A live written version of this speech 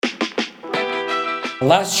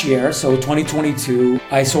Last year, so 2022,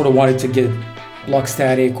 I sort of wanted to get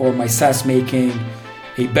Blogstatic or my SaaS making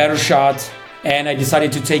a better shot, and I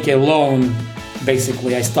decided to take a loan.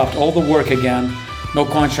 Basically, I stopped all the work again, no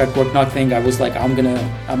contract work, nothing. I was like, I'm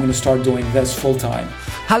gonna start doing this full time.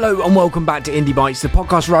 Hello and welcome back to Indie Bites, the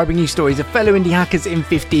podcast where I bring you stories of fellow indie hackers in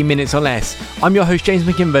 15 minutes or less. I'm your host, James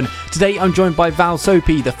McKinven. Today I'm joined by Val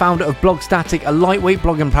Sopi, the founder of Blogstatic, a lightweight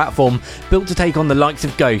blogging platform built to take on the likes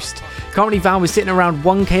of Ghost. Currently, Val is sitting around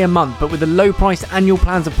 1k a month, but with a low-priced annual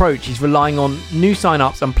plans approach, he's relying on new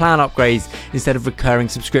sign-ups and plan upgrades instead of recurring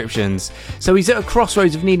subscriptions. So he's at a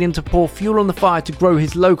crossroads of needing to pour fuel on the fire to grow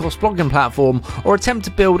his low-cost blogging platform or attempt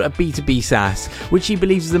to build a B2B SaaS, which he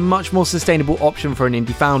believes is a much more sustainable option for an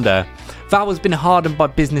indie founder. Val has been hardened by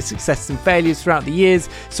business successes and failures throughout the years,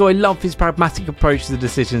 so I love his pragmatic approach to the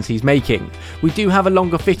decisions he's making. We do have a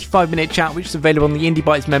longer 55-minute chat which is available on the Indie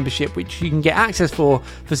Bites membership, which you can get access for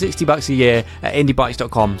 $60 a year at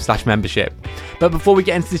indiebites.com/membership. But before we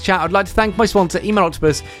get into this chat, I'd like to thank my sponsor, Email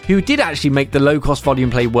Octopus, who did actually make the low-cost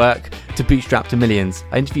volume play work to bootstrap to millions.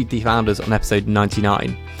 I interviewed the founders on episode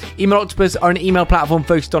 99. Email Octopus are an email platform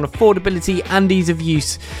focused on affordability and ease of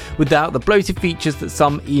use without the bloated features that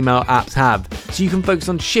some email apps have. So you can focus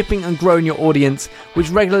on shipping and growing your audience, which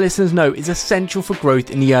regular listeners know is essential for growth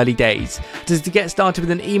in the early days. Just to get started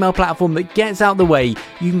with an email platform that gets out the way,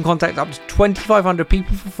 you can contact up to 2,500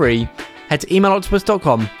 people for free. Head to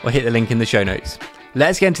emailoctopus.com or hit the link in the show notes.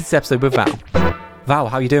 Let's get into this episode with Val. Val,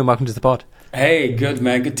 how are you doing? Welcome to the pod. Hey, good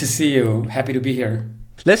man. Good to see you. Happy to be here.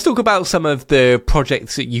 Let's talk about some of the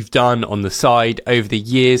projects that you've done on the side over the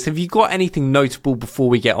years. Have you got anything notable before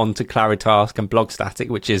we get on to Claritask and Blogstatic,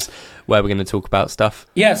 which is where we're going to talk about stuff?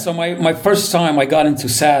 Yeah, so my first time I got into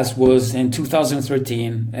SaaS was in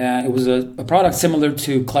 2013. It was a product similar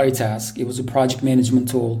to Claritask. It was a project management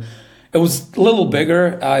tool. It was a little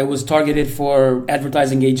bigger. It was targeted for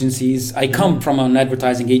advertising agencies. I come from an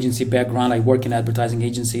advertising agency background. I work in advertising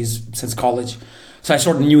agencies since college. So I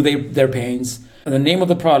sort of knew their pains. The name of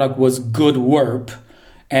the product was Good WERP,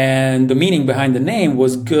 and the meaning behind the name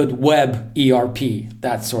was Good Web ERP.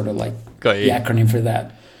 That's sort of like the acronym for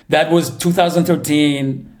that. That was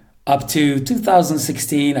 2013 up to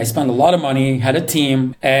 2016. I spent a lot of money, had a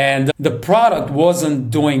team, and the product wasn't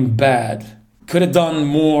doing bad. Could have done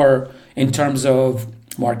more in terms of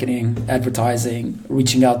marketing, advertising,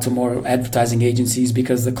 reaching out to more advertising agencies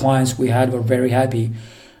because the clients we had were very happy.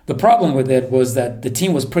 The problem with it was that the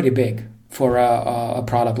team was pretty big for a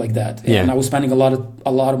product like that. Yeah. And I was spending a lot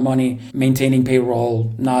of money maintaining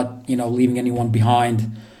payroll, not, leaving anyone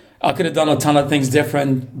behind. I could have done a ton of things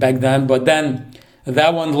different back then, but then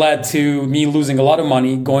that one led to me losing a lot of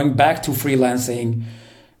money, going back to freelancing,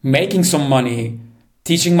 making some money,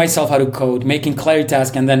 teaching myself how to code, making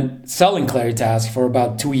Claritask, and then selling Claritask for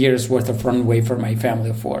about 2 years worth of runway for my family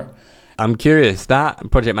of 4. I'm curious, that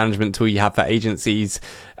project management tool you have for agencies,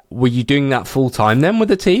 were you doing that full time then with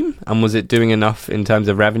the team? And was it doing enough in terms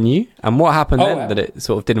of revenue? And what happened then that it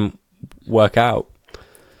sort of didn't work out?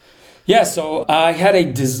 Yeah, so I had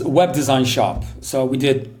a web design shop. So we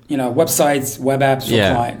did, websites, web apps for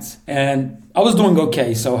clients. And I was doing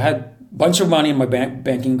okay. So I had a bunch of money in my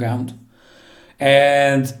banking account.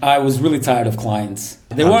 And I was really tired of clients.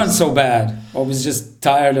 They weren't so bad. I was just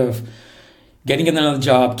tired of getting another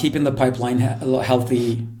job, keeping the pipeline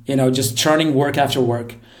healthy, just churning work after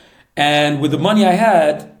work. And with the money I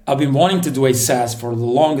had, I've been wanting to do a SaaS for the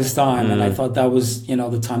longest time. And I thought that was,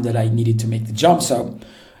 the time that I needed to make the jump. So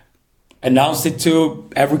announced it to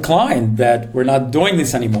every client that we're not doing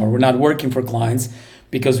this anymore. We're not working for clients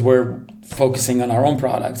because we're focusing on our own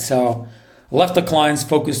product. So left the clients,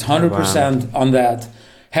 focused 100% on that,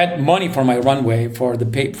 had money for my runway, for the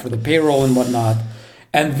payroll and whatnot.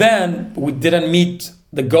 And then we didn't meet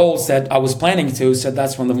the goals that I was planning to. So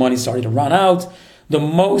that's when the money started to run out. The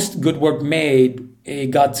most Good WERP made,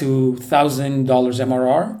 it got to $1,000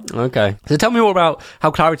 MRR. Okay. So tell me more about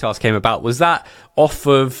how Claritask came about. Was that off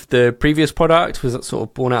of the previous product? Was that sort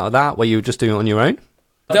of born out of that, where you were just doing it on your own?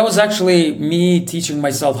 That was actually me teaching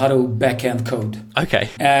myself how to back-end code. Okay.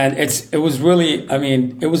 And it was really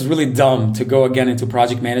dumb to go again into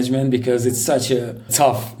project management because it's such a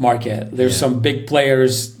tough market. There's some big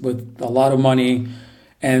players with a lot of money.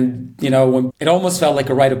 And, when it almost felt like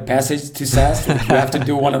a rite of passage to SaaS, you have to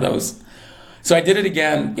do one of those. So I did it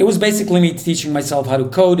again. It was basically me teaching myself how to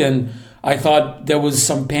code. And I thought there was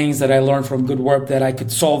some pains that I learned from Good WERP that I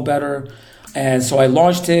could solve better. And so I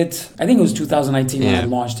launched it. I think it was 2019 when I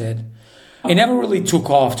launched it. It never really took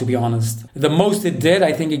off, to be honest. The most it did,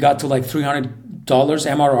 I think it got to like $300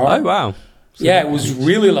 MRR. Oh, wow. So it was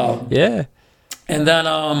really low. Yeah. And then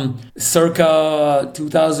circa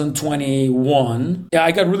 2021,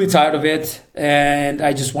 I got really tired of it, and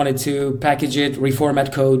I just wanted to package it,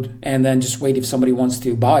 reformat code, and then just wait if somebody wants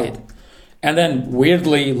to buy it. And then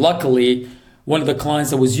weirdly, luckily, one of the clients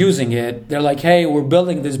that was using it, they're like, hey, we're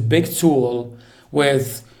building this big tool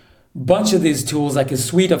with a bunch of these tools, like a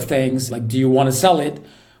suite of things. Like, do you want to sell it?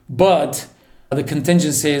 But the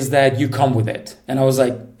contingency is that you come with it. And I was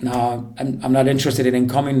like, no, I'm not interested in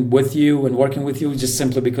coming with you and working with you, just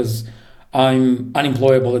simply because I'm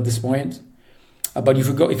unemployable at this point. But if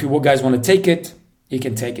you guys want to take it, you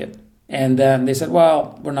can take it. And then they said,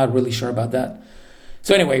 well, we're not really sure about that.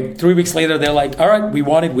 So anyway, 3 weeks later, they're like, all right, we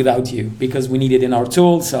want it without you because we need it in our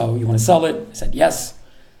tool. So you want to sell it? I said, yes.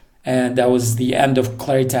 And that was the end of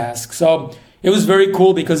Claritask. So it was very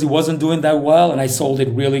cool because it wasn't doing that well and I sold it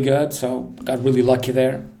really good. So got really lucky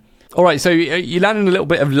there. All right. So you landed a little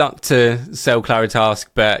bit of luck to sell Claritask,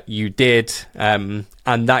 but you did. And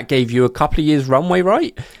that gave you a couple of years runway,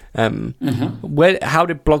 right? How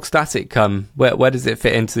did Blogstatic come? Where does it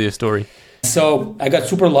fit into your story? So I got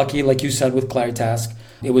super lucky, like you said, with Claritask.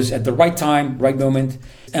 It was at the right time, right moment.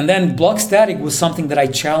 And then Blogstatic was something that I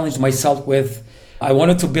challenged myself with. I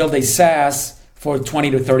wanted to build a SaaS for 20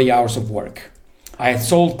 to 30 hours of work. I had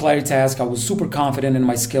sold Claritask. I was super confident in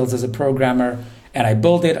my skills as a programmer. And I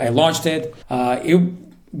built it. I launched it.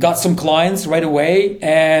 It got some clients right away.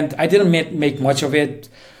 And I didn't make much of it.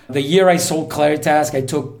 The year I sold Claritask, I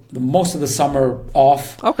took most of the summer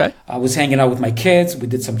off. Okay. I was hanging out with my kids. We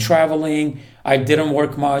did some traveling. I didn't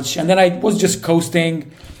work much. And then I was just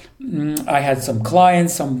coasting. I had some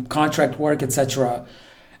clients, some contract work, etc.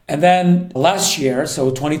 And then last year, so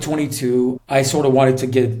 2022, I sort of wanted to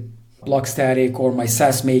give Blogstatic or my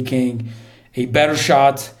SaaS making a better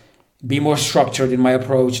shot, be more structured in my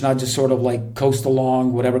approach, not just sort of like coast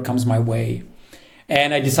along, whatever comes my way.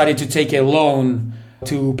 And I decided to take a loan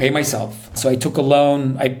to pay myself. So I took a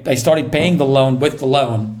loan. I started paying the loan with the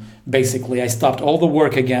loan. Basically, I stopped all the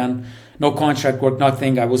work again, no contract work,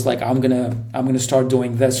 nothing. I was like, I'm gonna start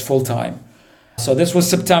doing this full time. So this was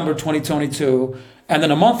September 2022. And then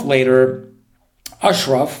a month later,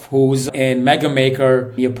 Ashraf, who's in Mega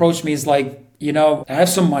Maker, he approached me. He's like, I have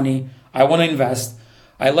some money. I want to invest.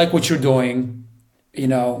 I like what you're doing.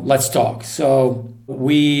 Let's talk. So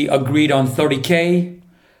we agreed on 30K.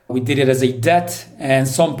 We did it as a debt and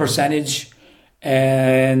some percentage.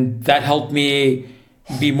 And that helped me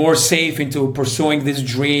be more safe into pursuing this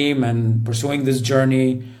dream and pursuing this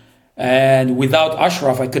journey. And without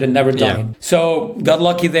Ashraf, I could have never done it. So got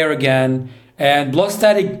lucky there again. And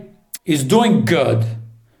Blogstatic is doing good,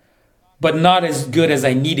 but not as good as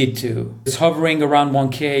I needed to. It's hovering around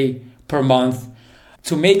 1K per month.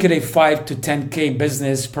 To make it a 5 to 10K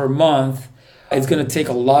business per month, it's going to take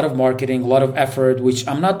a lot of marketing, a lot of effort, which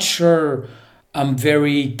I'm not sure I'm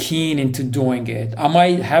very keen into doing it. I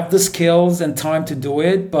might have the skills and time to do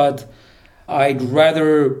it, but I'd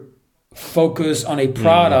rather focus on a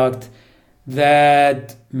product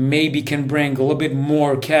that maybe can bring a little bit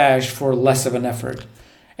more cash for less of an effort.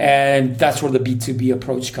 And that's where the B2B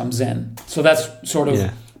approach comes in. So that's sort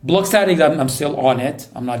of Blogstatic. I'm still on it.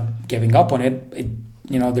 I'm not giving up on it.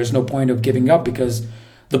 There's no point of giving up because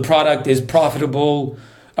the product is profitable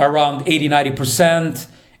around 80-90%.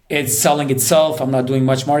 It's selling itself. I'm not doing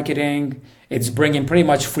much marketing. It's bringing pretty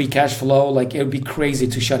much free cash flow. Like, it would be crazy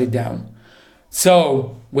to shut it down.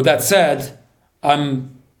 So with that said,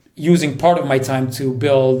 I'm using part of my time to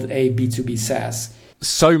build a B2B SaaS.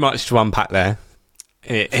 So much to unpack there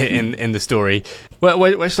in the story.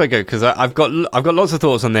 Where should I go? Because I've got lots of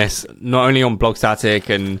thoughts on this, not only on Blogstatic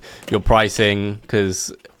and your pricing,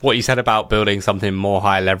 because what you said about building something more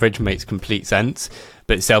high leverage makes complete sense.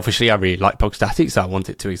 But selfishly, I really like Blogstatic, so I want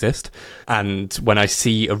it to exist. And when I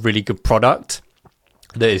see a really good product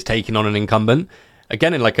that is taking on an incumbent,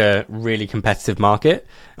 again, in like a really competitive market,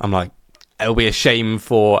 I'm like, it'll be a shame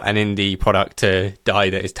for an indie product to die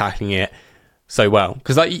that is tackling it so well.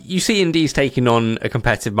 Because like, you see indies taking on a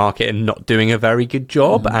competitive market and not doing a very good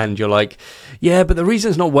job, and you're like, yeah, but the reason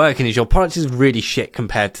it's not working is your product is really shit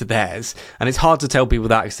compared to theirs. And it's hard to tell people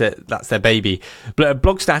that because that's their baby. But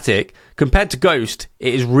Blogstatic, compared to Ghost,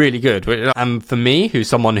 it is really good. And for me, who's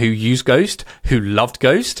someone who used Ghost, who loved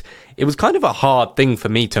Ghost, it was kind of a hard thing for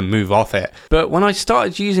me to move off it. But when I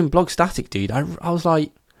started using Blogstatic, dude, I was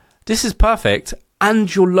like, this is perfect.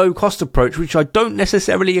 And your low cost approach, which I don't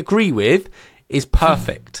necessarily agree with, is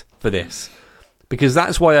perfect for this. Because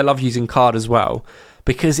that's why I love using Card as well.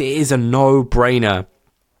 Because it is a no-brainer.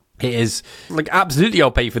 It is like, absolutely,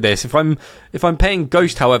 I'll pay for this. If I'm paying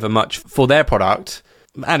Ghost however much for their product,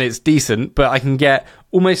 and it's decent, but I can get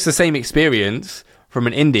almost the same experience from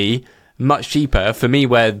an indie, much cheaper for me,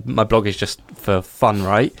 where my blog is just for fun,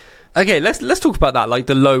 right? Okay, let's talk about that, like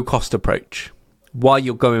the low cost approach. Why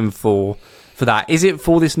you're going for that? Is it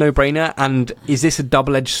for this no-brainer, and is this a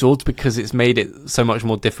double-edged sword because it's made it so much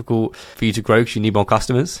more difficult for you to grow because you need more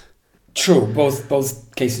customers? True,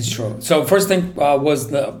 both cases true. So first thing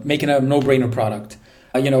was making a no-brainer product.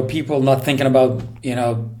 People not thinking about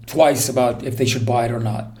twice about if they should buy it or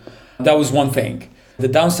not. That was one thing. The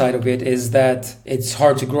downside of it is that it's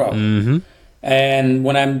hard to grow. Mm-hmm. And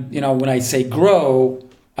when I say grow,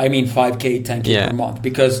 I mean 5K, 10K per month,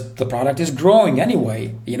 because the product is growing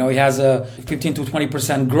anyway. It has a 15 to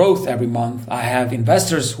 20% growth every month. I have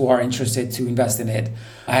investors who are interested to invest in it.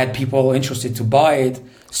 I had people interested to buy it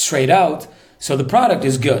straight out. So the product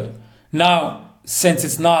is good. Now, since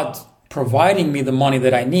it's not providing me the money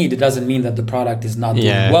that I need, it doesn't mean that the product is not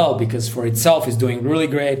doing well, because for itself it's doing really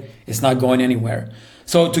great. It's not going anywhere.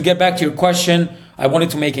 So to get back to your question, I wanted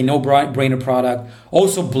to make a no-brainer product.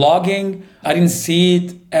 Also blogging, I didn't see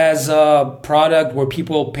it as a product where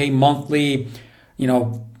people pay monthly,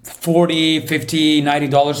 $40, $50,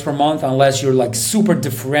 $90 per month, unless you're like super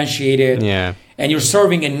differentiated and you're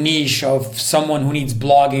serving a niche of someone who needs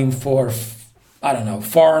blogging for,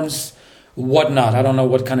 farms, whatnot. I don't know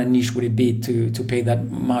what kind of niche would it be to pay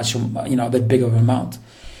that much, that big of an amount.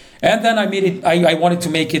 And then I wanted to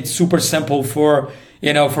make it super simple for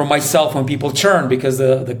myself when people churn, because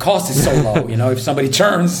the cost is so low. If somebody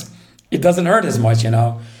churns, it doesn't hurt as much,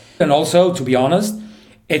 And also, to be honest,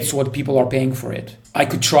 it's what people are paying for it. I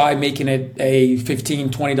could try making it a $15,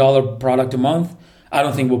 $20 product a month. I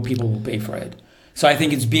don't think people will pay for it. So I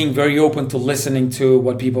think it's being very open to listening to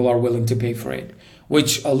what people are willing to pay for it,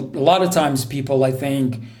 which a lot of times people, I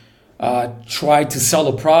think, try to sell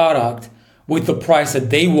a product with the price that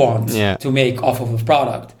they want to make off of a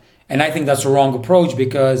product. And I think that's a wrong approach,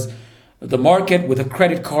 because the market with a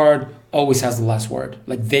credit card always has the last word.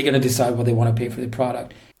 Like, they're going to decide what they want to pay for the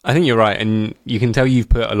product. I think you're right. And you can tell you've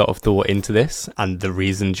put a lot of thought into this and the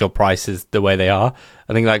reasons your price is the way they are.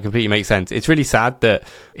 I think that completely makes sense. It's really sad that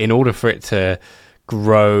in order for it to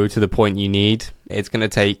grow to the point you need, it's going to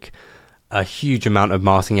take a huge amount of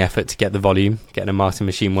marketing effort to get the volume, getting a marketing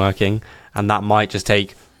machine working. And that might just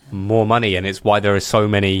take more money, and it's why there are so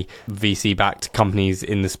many VC-backed companies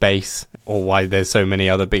in the space, or why there's so many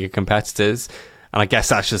other bigger competitors. And I guess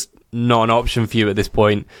that's just not an option for you at this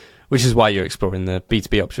point, which is why you're exploring the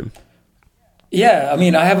B2B option. Yeah,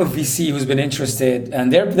 I have a VC who's been interested,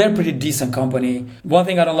 and they're a pretty decent company. One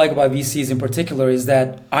thing I don't like about VCs in particular is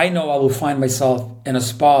that I know I will find myself in a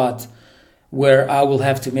spot where I will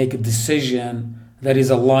have to make a decision that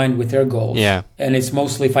is aligned with their goals. Yeah. And it's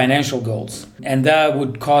mostly financial goals. And that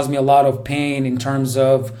would cause me a lot of pain in terms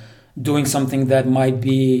of doing something that might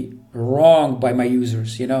be wrong by my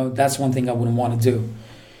users. That's one thing I wouldn't want to do.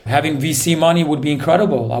 Having VC money would be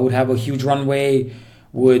incredible. I would have a huge runway,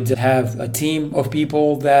 would have a team of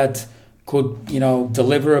people that could,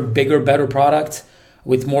 deliver a bigger, better product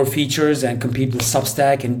with more features and compete with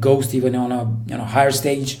Substack and Ghost even on a higher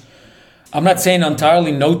stage. I'm not saying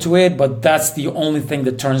entirely no to it, but that's the only thing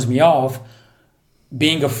that turns me off,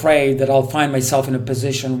 being afraid that I'll find myself in a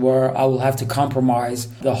position where I will have to compromise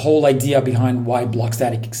the whole idea behind why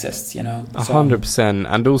Blogstatic exists, 100%.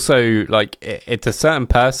 And also, like, it's a certain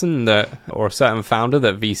person or a certain founder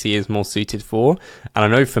that VC is more suited for. And I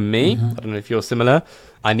know for me, I don't know if you're similar,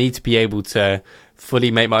 I need to be able to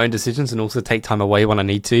fully make my own decisions and also take time away when I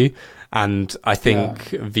need to. And I think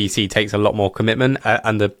VC takes a lot more commitment,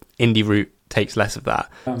 and the indie route takes less of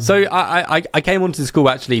that. So I came onto the school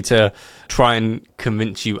actually to try and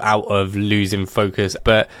convince you out of losing focus,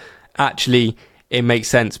 but actually it makes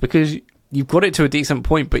sense because you've got it to a decent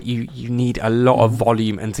point, but you need a lot of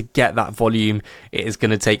volume, and to get that volume, it is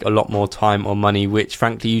going to take a lot more time or money, which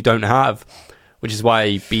frankly you don't have, which is why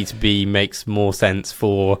B2B makes more sense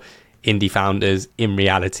for indie founders in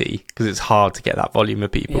reality, because it's hard to get that volume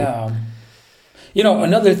of people. Yeah.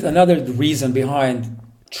 Another reason behind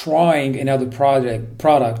trying another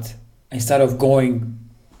product instead of going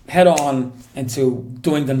head on into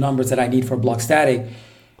doing the numbers that I need for Blogstatic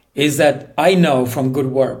is that I know from good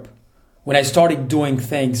work, when I started doing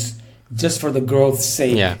things just for the growth's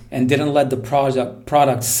sake and didn't let the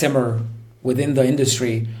product simmer within the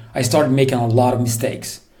industry, I started making a lot of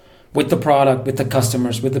mistakes with the product, with the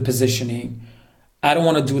customers, with the positioning. I don't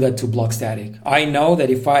want to do that to Blogstatic. I know that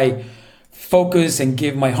if I focus and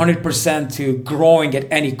give my 100% to growing at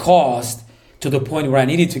any cost to the point where I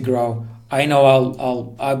need it to grow, I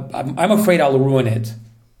know I'm afraid I'll ruin it.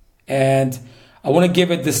 And I want to give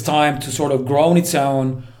it this time to sort of grow on its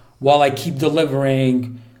own while I keep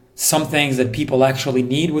delivering some things that people actually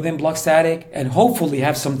need within Blogstatic, and hopefully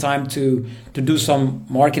have some time to do some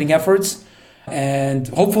marketing efforts. And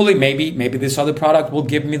hopefully maybe this other product will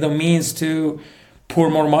give me the means to pour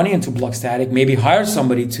more money into Blogstatic, maybe hire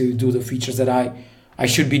somebody to do the features that I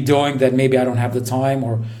should be doing that maybe I don't have the time,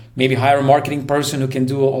 or maybe hire a marketing person who can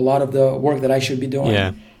do a lot of the work that I should be doing.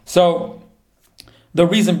 Yeah. So the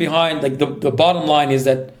reason behind, like the bottom line is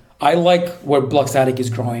that I like where Blogstatic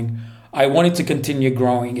is growing. I wanted to continue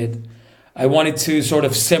growing it. I wanted to sort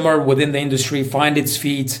of simmer within the industry, find its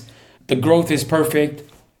feet. The growth is perfect.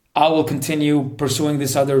 I will continue pursuing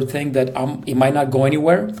this other thing that it might not go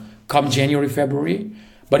anywhere come January, February.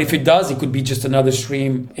 But if it does, it could be just another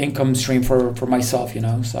income stream for myself,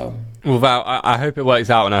 so. Well, Val, I hope it works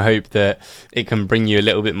out, and I hope that it can bring you a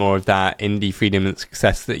little bit more of that indie freedom and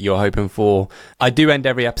success that you're hoping for. I do end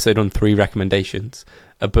every episode on 3 recommendations: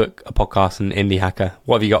 a book, a podcast, and an indie hacker.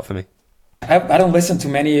 What have you got for me? I don't listen to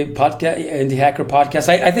many indie hacker podcasts.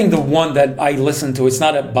 I think the one that I listen to, it's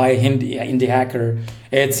not by indie hacker.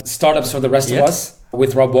 It's Startups for the Rest of Us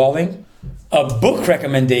with Rob Walling. A book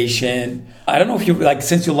recommendation. I don't know if you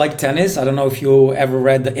since you like tennis, I don't know if you ever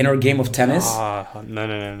read The Inner Game of Tennis.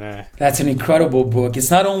 No. That's an incredible book.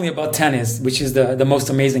 It's not only about tennis, which is the most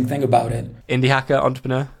amazing thing about it. Indie hacker,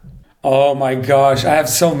 entrepreneur? Oh my gosh, I have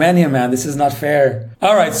so many, man. This is not fair.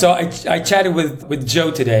 All right, so I chatted with Joe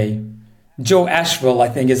today. Joe Asheville, I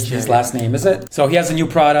think is his last name, is it? So he has a new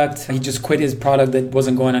product. He just quit his product that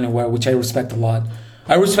wasn't going anywhere, which I respect a lot.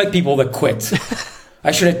 I respect people that quit.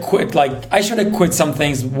 I should have quit some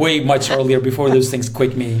things way much earlier before those things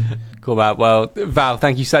quit me. Cool, man. Well, Val,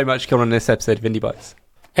 thank you so much for coming on this episode of Indie Bites.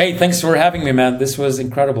 Hey, thanks for having me, man. This was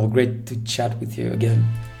incredible. Great to chat with you again.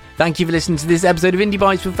 Thank you for listening to this episode of Indie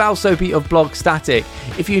Bites with Val Sopi of Blogstatic.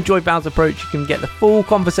 If you enjoyed Val's approach, you can get the full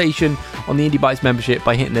conversation on the Indie Bites membership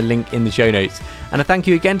by hitting the link in the show notes. And a thank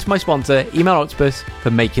you again to my sponsor, Email Octopus,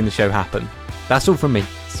 for making the show happen. That's all from me.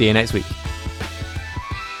 See you next week.